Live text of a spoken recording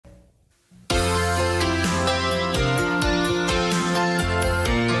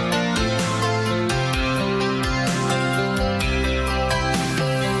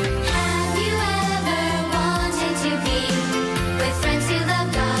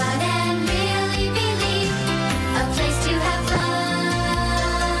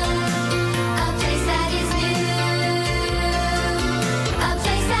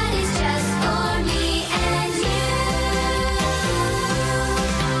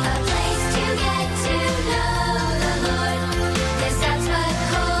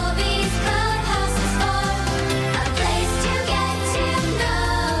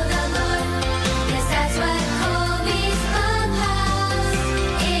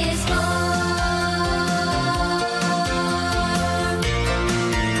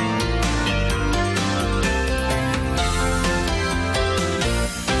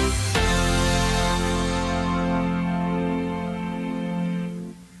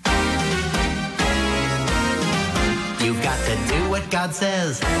got to do what God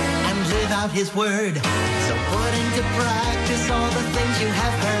says and live out His word. So put into practice all the things you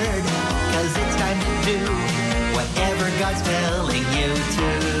have heard, 'cause it's time to do whatever God's telling you to.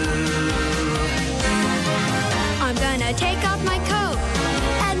 I'm gonna take off my coat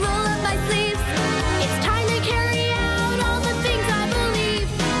and roll up my sleeves. It's time to carry out all the things I believe,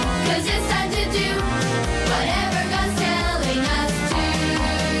 'cause it's time to do whatever God's telling us to.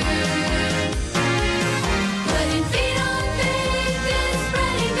 Putting feet on faith is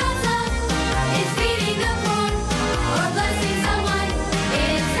spreading God's love. It's feeding the poor or blessing someone.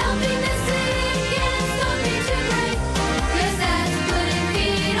 It's helping the sick and stopping to pray. 'Cause that's putting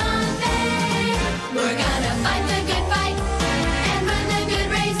feet on faith. We're gonna fight the good fight and run the good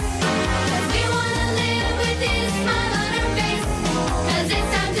race, 'cause we wanna live with His smile on our face. 'Cause it's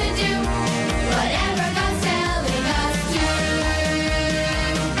time to do whatever God's telling us to.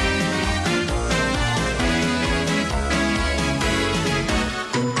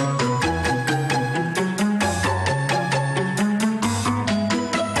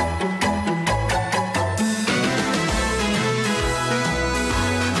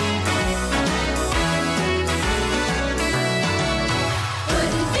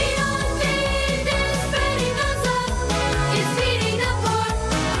 Putting feet on faith is spreading God's love. It's feeding the poor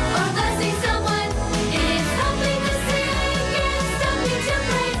or blessing someone. It's helping the sick and stopping to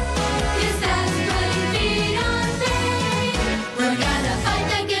pray. 'Cause that's putting feet on faith. We're gonna fight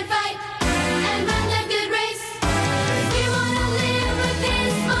the good fight and run the good race. 'Cause we wanna live with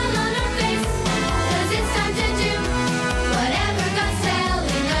His smile on our face. 'Cause it's time to do whatever God's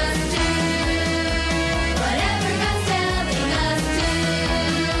telling us to. Whatever God's telling us to.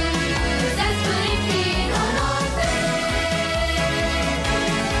 'Cause that's putting feet on our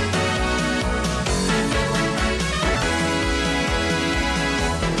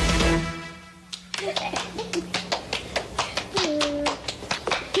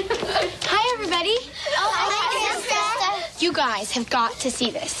Hi, everybody. You guys have got to see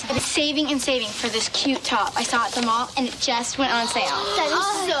this. I've been saving and saving for this cute top I saw at the mall, and it just went on sale.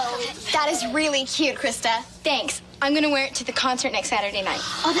 That is really cute, Krista. Thanks. I'm going to wear it to the concert next Saturday night.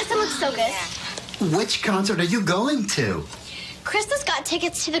 Oh, this one looks so good. Which concert are you going to? Krista's got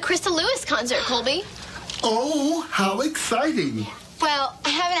tickets to the Krista Lewis concert, Colby. Oh, how exciting. Well, I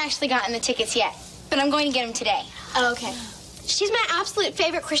haven't actually gotten the tickets yet, but I'm going to get them today. Oh, okay. She's my absolute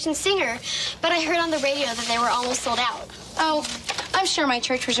favorite Christian singer, but I heard on the radio that they were almost sold out. Oh, I'm sure my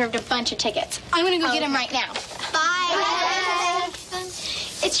church reserved a bunch of tickets. I'm going to go get them right now. Bye.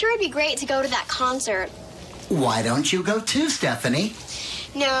 It sure would be great to go to that concert. Why don't you go too, Stephanie?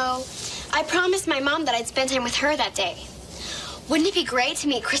 No, I promised my mom that I'd spend time with her that day. Wouldn't it be great to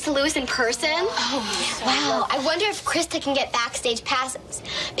meet Krista Lewis in person? Oh, Wow, I wonder if Krista can get backstage passes.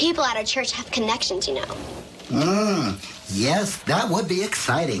 People at our church have connections, you know. Yes, that would be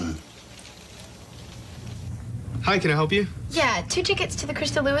exciting. Hi, can I help you? Yeah, 2 tickets to the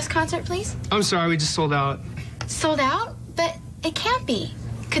Krista Lewis concert, please. I'm sorry, we just sold out. Sold out? But it can't be.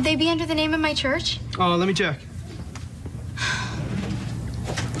 Could they be under the name of my church? Oh, let me check.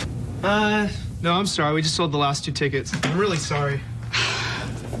 No, I'm sorry. We just sold the last 2 tickets. I'm really sorry.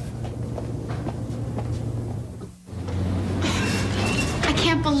 I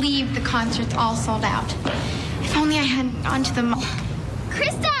can't believe the concert's all sold out. If only I hadn't gone to the mall.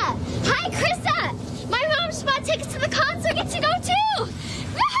 Krista! Hi, Krista! My mom just bought tickets to the concert. I get to go too!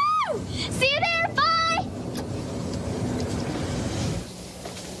 Woohoo! See you there! Bye!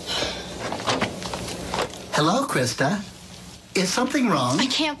 Hello, Krista. Is something wrong? I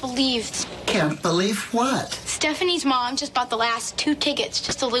can't believe Can't believe what? Stephanie's mom just bought the last 2 tickets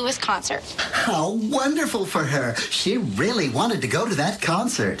to the Lewis concert. How wonderful for her. She really wanted to go to that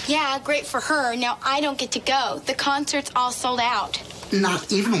concert. Yeah, great for her. Now I don't get to go. The concert's all sold out.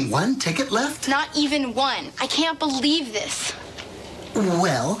 Not even 1 ticket left? Not even 1. I can't believe this.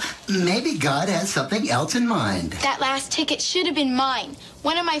 Well, maybe God has something else in mind. That last ticket should have been mine.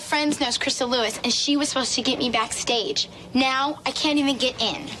 One of my friends knows Krista Lewis, and she was supposed to get me backstage. Now I can't even get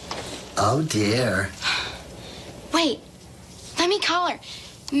in. Oh, dear. Wait, let me call her.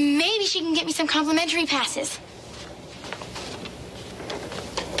 Maybe she can get me some complimentary passes.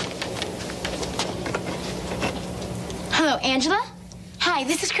 Hello, Angela? Hi,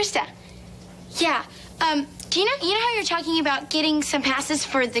 this is Krista. Yeah, do you know how you're talking about getting some passes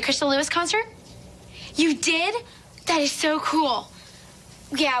for the Krista Lewis concert? You did? That is so cool.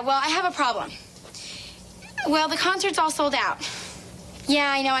 Yeah, well, I have a problem. Well, the concert's all sold out. Yeah,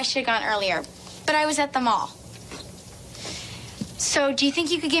 I know I should have gone earlier, but I was at the mall. So, do you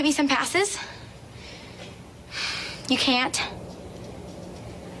think you could get me some passes? You can't?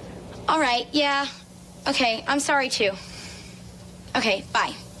 All right, yeah. Okay, I'm sorry, too. Okay,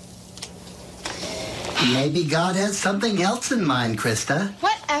 bye. Maybe God has something else in mind, Krista.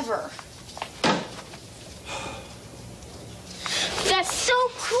 Whatever. That's so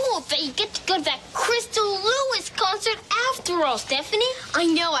cool that you get to go to that Crystal Lewis concert after all, Stephanie. I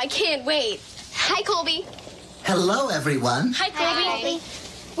know, I can't wait. Hi, Colby. Hello, everyone. Hi, Colby.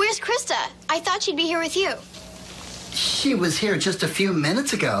 Where's Krista? I thought she'd be here with you. She was here just a few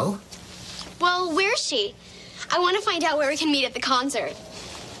minutes ago. Well, where's she? I want to find out where we can meet at the concert.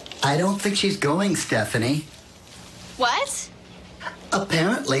 I don't think she's going, Stephanie. What?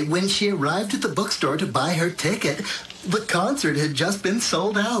 Apparently, when she arrived at the bookstore to buy her ticket, the concert had just been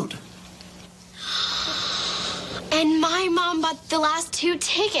sold out. And my mom bought the last 2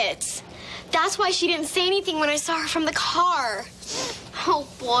 tickets. That's why she didn't say anything when I saw her from the car. Oh,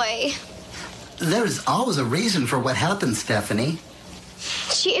 boy. There's always a reason for what happened, Stephanie.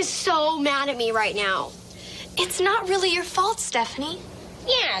 She is so mad at me right now. It's not really your fault, Stephanie.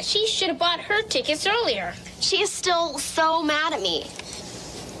 Yeah, she should have bought her tickets earlier. She is still so mad at me.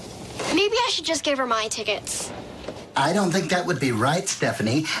 Maybe I should just give her my tickets. I don't think that would be right,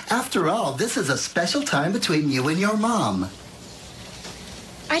 Stephanie. After all, this is a special time between you and your mom.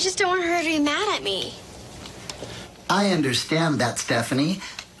 I just don't want her to be mad at me. I understand that, Stephanie.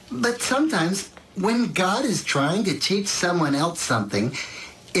 But sometimes, when God is trying to teach someone else something,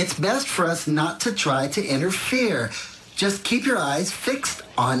 it's best for us not to try to interfere. Just keep your eyes fixed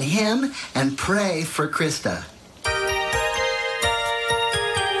on Him and pray for Krista.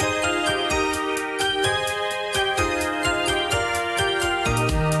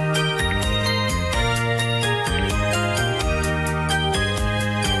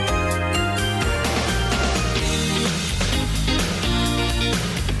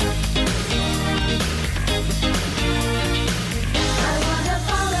 I wanna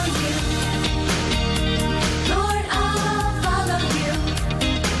follow you, Lord. I'll follow you.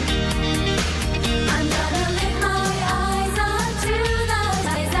 I'm gonna live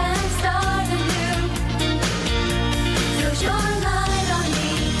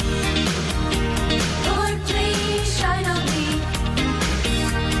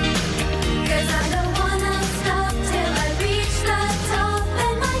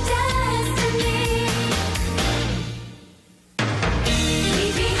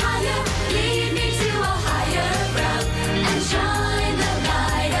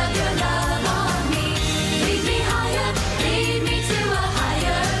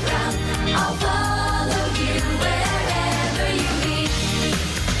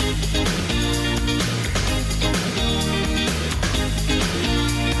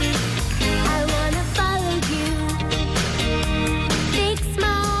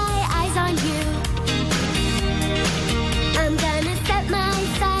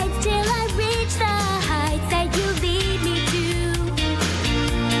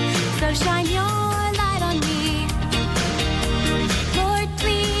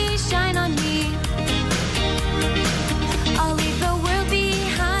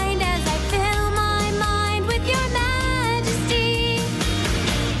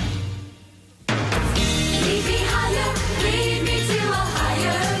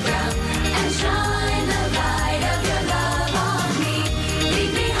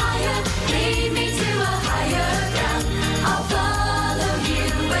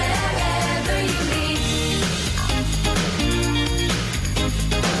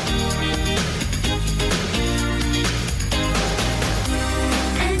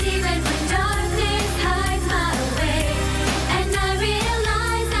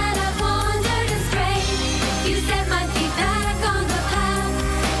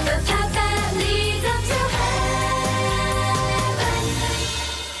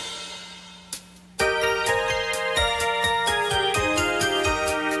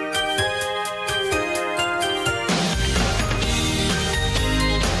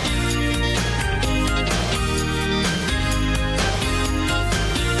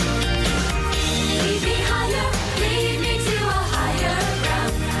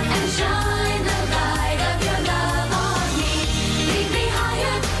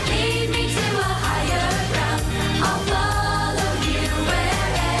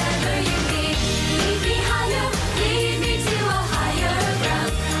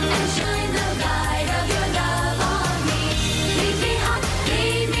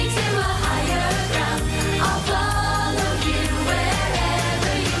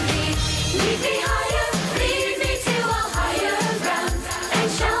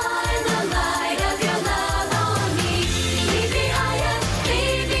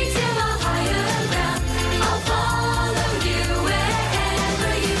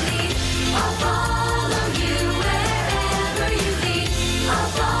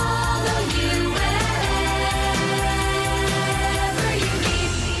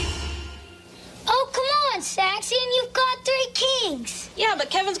Yeah, but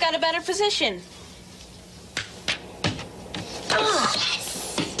Kevin's got a better position.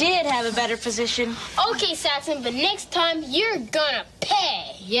 Did have a better position. Okay, Saxon, but next time you're gonna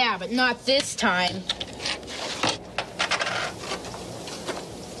pay. Yeah, but not this time.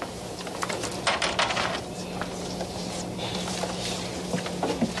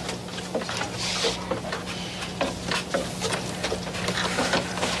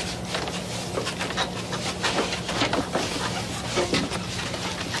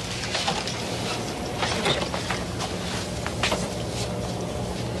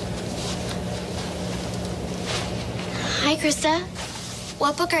 Hi, Krista.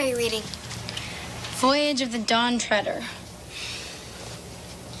 What book are you reading? Voyage of the Dawn Treader.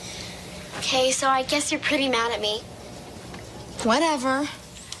 Okay, so I guess you're pretty mad at me. Whatever.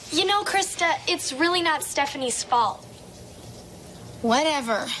 You know, Krista, it's really not Stephanie's fault.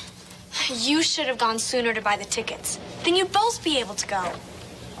 Whatever. You should have gone sooner to buy the tickets. Then you'd both be able to go.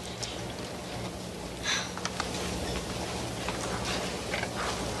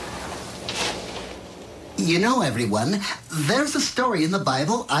 You know, everyone, there's a story in the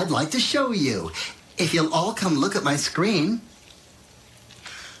Bible I'd like to show you. If you'll all come look at my screen.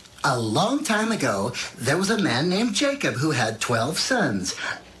 A long time ago, there was a man named Jacob who had 12 sons.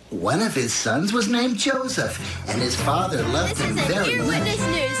 One of his sons was named Joseph, and his father loved him very much. Earwitness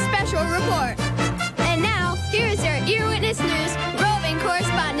News special report. And now, here is your Earwitness News roving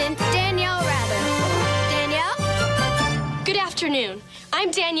correspondent, Danielle Rather. Danielle? Good afternoon. I'm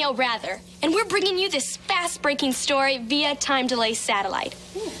Danielle Rather, and we're bringing you this fast-breaking story via time delay satellite.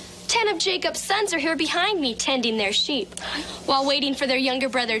 10 of Jacob's sons are here behind me tending their sheep, while waiting for their younger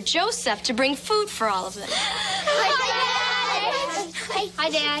brother Joseph to bring food for all of them. Hi,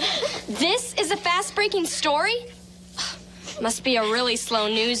 Dad. This is a fast-breaking story? Must be a really slow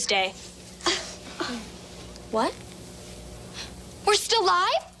news day. What? We're still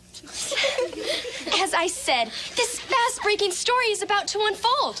live? As I said, this fast-breaking story is about to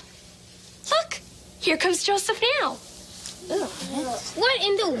unfold. Look, here comes Joseph now. What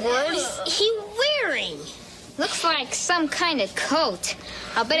in the world is he wearing? Looks like some kind of coat.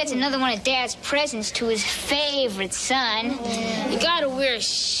 I'll bet it's another one of Dad's presents to his favorite son. You gotta wear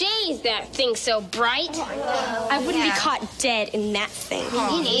shades, that thing's so bright. I wouldn't be caught dead in that thing.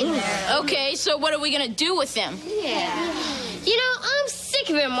 Me neither. Okay, so what are we gonna do with him? Yeah. You know, I'm sick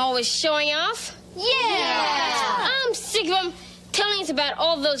of him always showing off. Yeah. I'm sick of him telling us about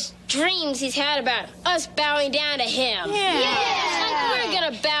all those dreams he's had about us bowing down to him. Like we're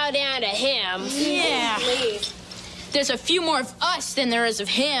gonna bow down to him. Yeah. There's a few more of us than there is of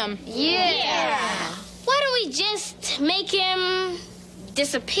him. Yeah. Why don't we just make him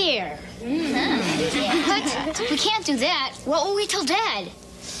disappear? But we can't do that. What will we tell Dad?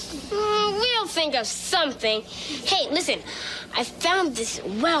 We'll think of something. Hey, listen, I found this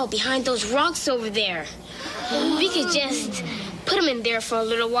well behind those rocks over there. We could just put him in there for a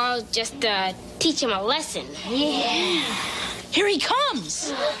little while, just teach him a lesson. Yeah. Here he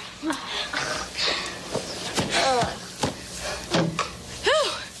comes.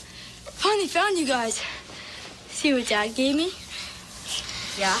 Finally found you guys. See what Dad gave me?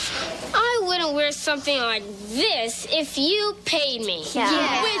 Yeah. I wouldn't wear something like this if you paid me.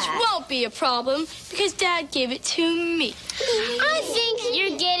 Yeah. Which won't be a problem because Dad gave it to me. I think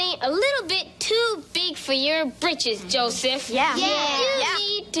you're getting a little bit too big for your britches, Joseph. Yeah. You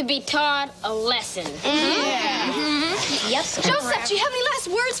need to be taught a lesson. Yep. Joseph, do you have any last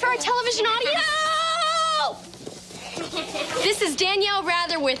words for our television audience? No! This is Danielle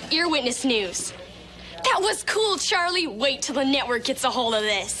Rather with Earwitness News. That was cool, Charlie. Wait till the network gets a hold of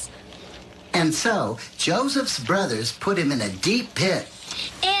this. And so, Joseph's brothers put him in a deep pit.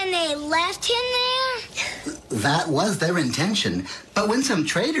 And they left him there? That was their intention. But when some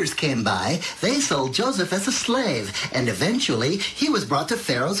traders came by, they sold Joseph as a slave, and eventually he was brought to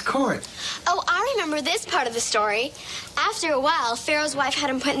Pharaoh's court. Oh, I remember this part of the story. After a while, Pharaoh's wife had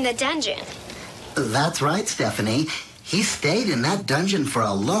him put in the dungeon. That's right, Stephanie. He stayed in that dungeon for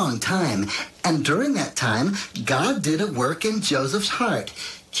a long time, and during that time, God did a work in Joseph's heart.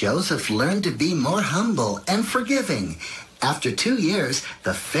 Joseph learned to be more humble and forgiving. After 2 years,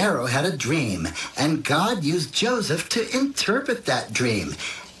 the Pharaoh had a dream, and God used Joseph to interpret that dream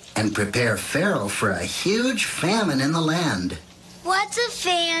and prepare Pharaoh for a huge famine in the land. What's a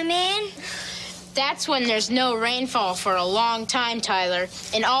famine? That's when there's no rainfall for a long time, Tyler,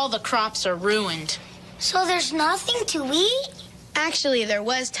 and all the crops are ruined. So there's nothing to eat? Actually, there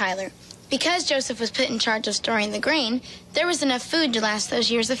was, Tyler. Because Joseph was put in charge of storing the grain, there was enough food to last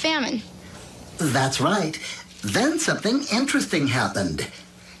those years of famine. That's right. Then something interesting happened.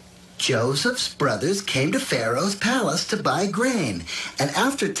 Joseph's brothers came to Pharaoh's palace to buy grain, and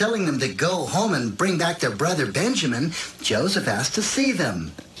after telling them to go home and bring back their brother Benjamin, Joseph asked to see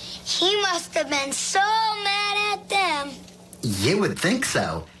them. He must have been so mad at them. You would think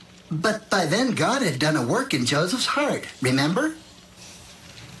so. But by then, God had done a work in Joseph's heart, remember?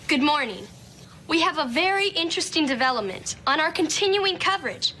 Good morning. We have a very interesting development on our continuing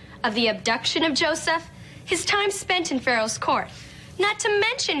coverage of the abduction of Joseph, his time spent in Pharaoh's court, not to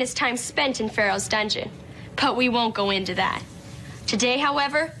mention his time spent in Pharaoh's dungeon. But we won't go into that. Today,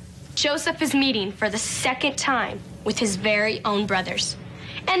 however, Joseph is meeting for the second time with his very own brothers,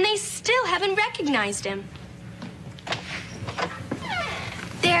 and they still haven't recognized him.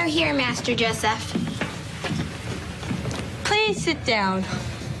 They're here, Master Joseph. Please sit down.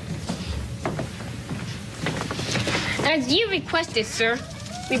 As you requested, sir,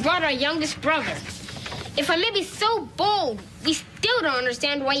 we brought our youngest brother. If I may be so bold, we still don't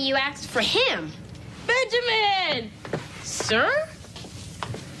understand why you asked for him. Benjamin! Sir?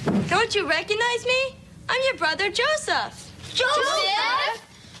 Don't you recognize me? I'm your brother, Joseph. Joseph?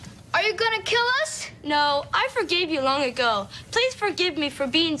 Are you gonna kill us? No, I forgave you long ago. Please forgive me for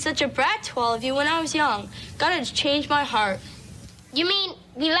being such a brat to all of you when I was young. God has changed my heart. You mean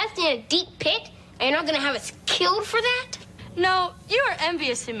we left in a deep pit and you're not gonna have us killed for that? No, you are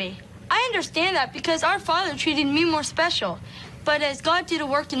envious of me. I understand that because our father treated me more special. But as God did a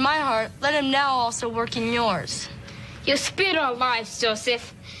work in my heart, let him now also work in yours. You spared our lives,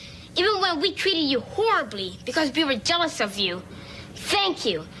 Joseph. Even when we treated you horribly because we were jealous of you. Thank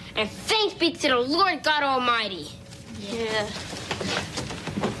you. And thanks be to the Lord God Almighty. Yeah.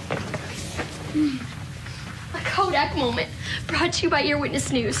 A Kodak moment brought to you by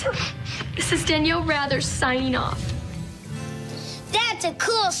Earwitness News. This is Danielle Rather signing off. That's a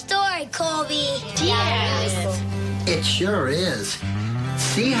cool story, Colby. Yes. It sure is.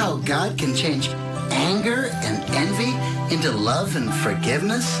 See how God can change anger and envy into love and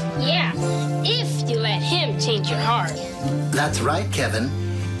forgiveness? Yeah, if you let him change your heart. That's right, Kevin.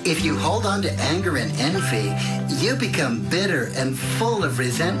 If you hold on to anger and envy, you become bitter and full of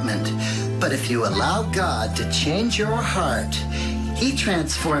resentment. But if you allow God to change your heart, He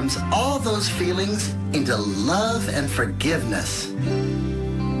transforms all those feelings into love and forgiveness.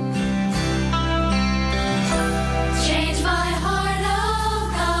 Change my heart, oh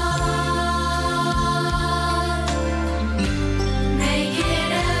God. Make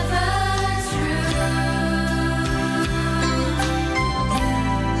it ever true.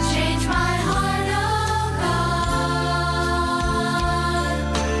 Change my heart, oh God.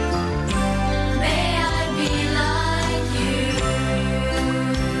 May I be like you.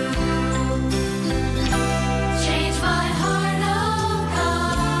 Change my heart, oh God.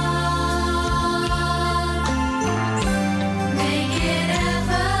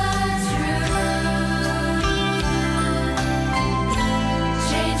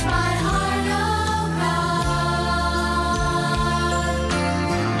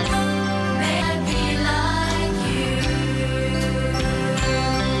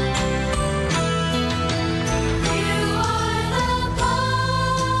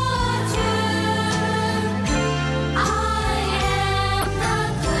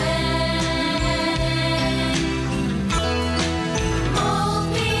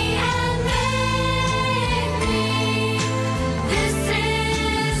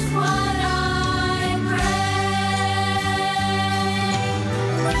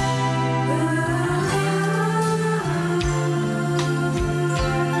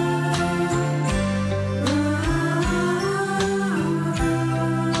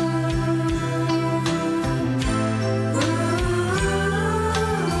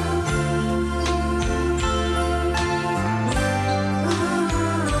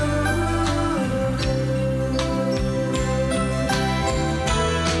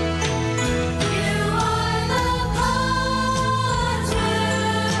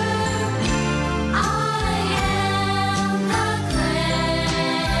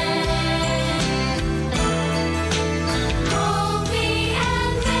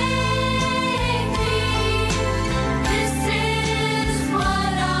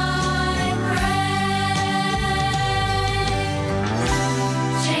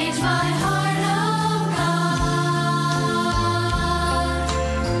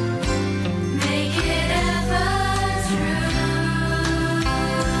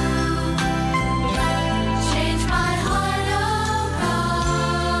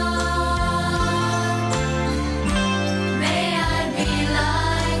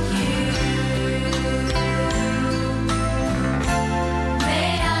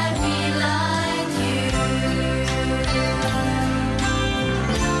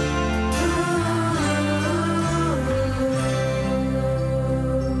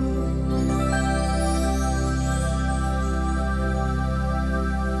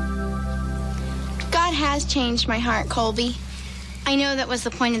 has changed my heart, Colby. I know that was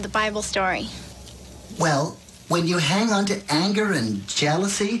the point of the Bible story. Well, when you hang on to anger and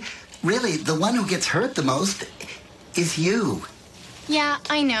jealousy, really, the one who gets hurt the most is you. Yeah,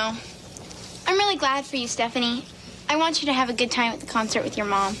 I know. I'm really glad for you, Stephanie. I want you to have a good time at the concert with your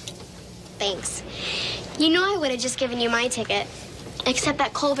mom. Thanks. You know I would have just given you my ticket, except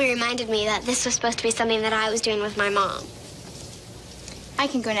that Colby reminded me that this was supposed to be something that I was doing with my mom. I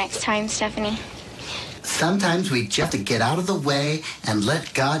can go next time, Stephanie. Sometimes we just have to get out of the way and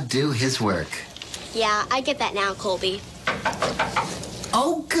let God do his work. Yeah, I get that now, Colby.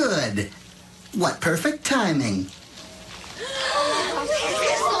 Oh, good. What perfect timing.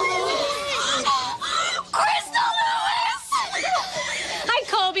 Hi,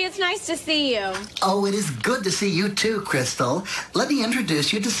 Colby. It's nice to see you. Oh, it is good to see you too, Crystal. Let me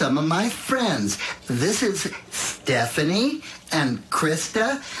introduce you to some of my friends. This is Stephanie and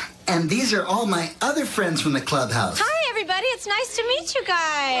Krista, and these are all my other friends from the clubhouse. Hi, everybody. It's nice to meet you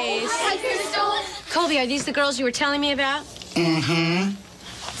guys. Hi, Crystal. Colby, are these the girls you were telling me about? Mm-hmm.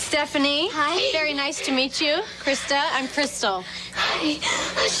 Stephanie. Hi. Very nice to meet you. Krista, I'm Crystal. Hi.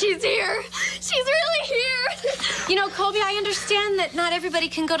 She's here. She's really here. You know, Colby, I understand that not everybody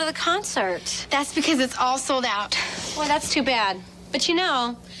can go to the concert. That's because it's all sold out. Well, that's too bad. But you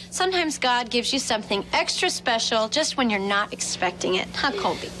know, sometimes God gives you something extra special just when you're not expecting it. Huh,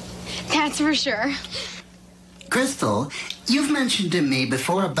 Colby? That's for sure. Crystal, you've mentioned to me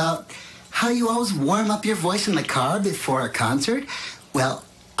before about how you always warm up your voice in the car before a concert. Well,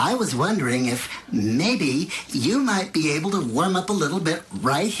 I was wondering if maybe you might be able to warm up a little bit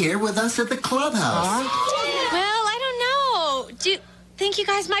right here with us at the clubhouse. Well, I don't know. Do you think you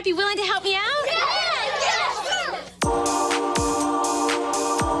guys might be willing to help me out?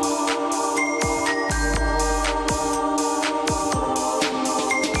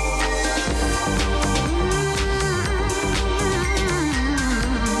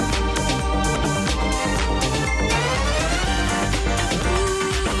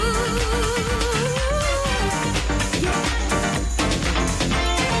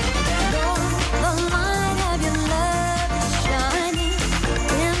 The light of your love is shining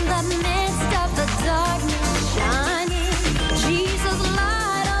in the midst of the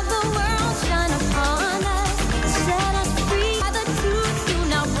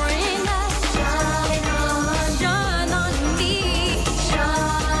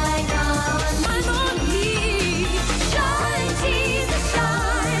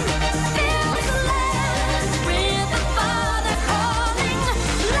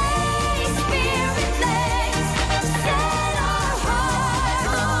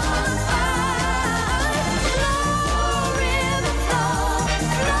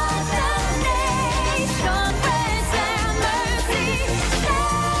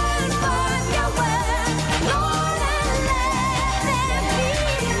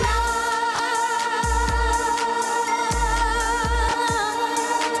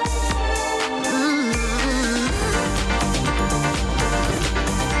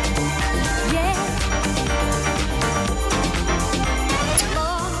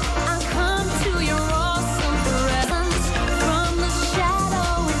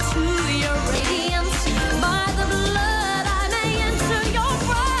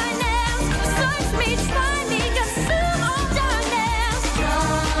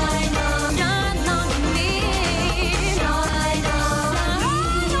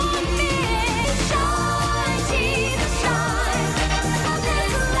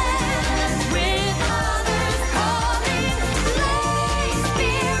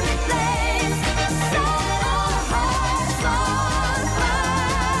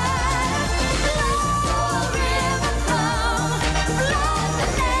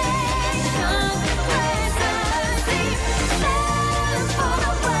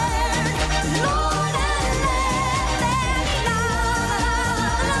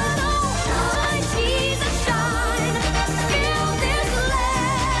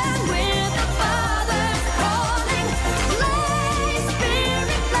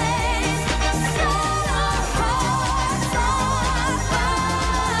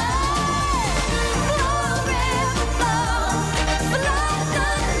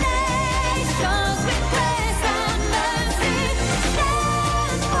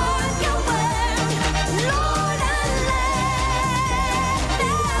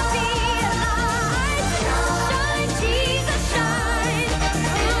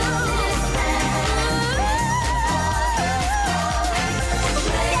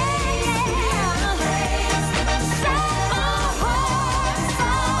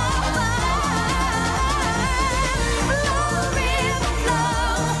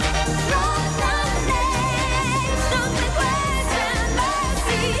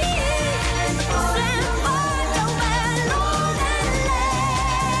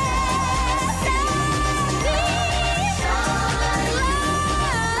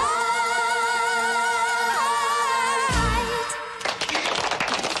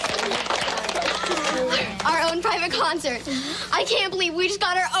I can't believe we just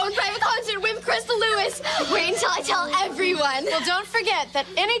got our own private concert with Crystal Lewis. Wait until I tell everyone. Well, don't forget that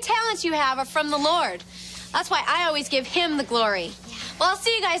any talents you have are from the Lord. That's why I always give him the glory. Well, I'll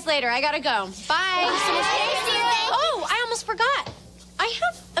see you guys later. I gotta go. Bye. Oh, I almost forgot. I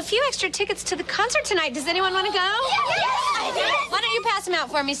have a few extra tickets to the concert tonight. Does anyone want to go? Yes. Why don't you pass them out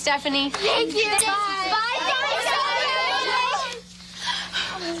for me, Stephanie? Thank you. Bye.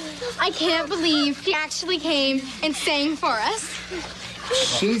 I can't believe she actually came and sang for us.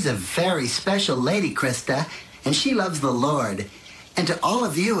 She's a very special lady, Krista, and she loves the Lord. And to all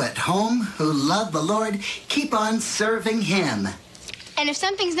of you at home who love the Lord, keep on serving him. And if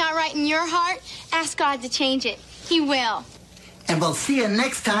something's not right in your heart, ask God to change it. He will. And we'll see you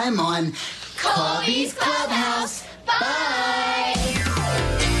next time on Colby's Clubhouse. Bye!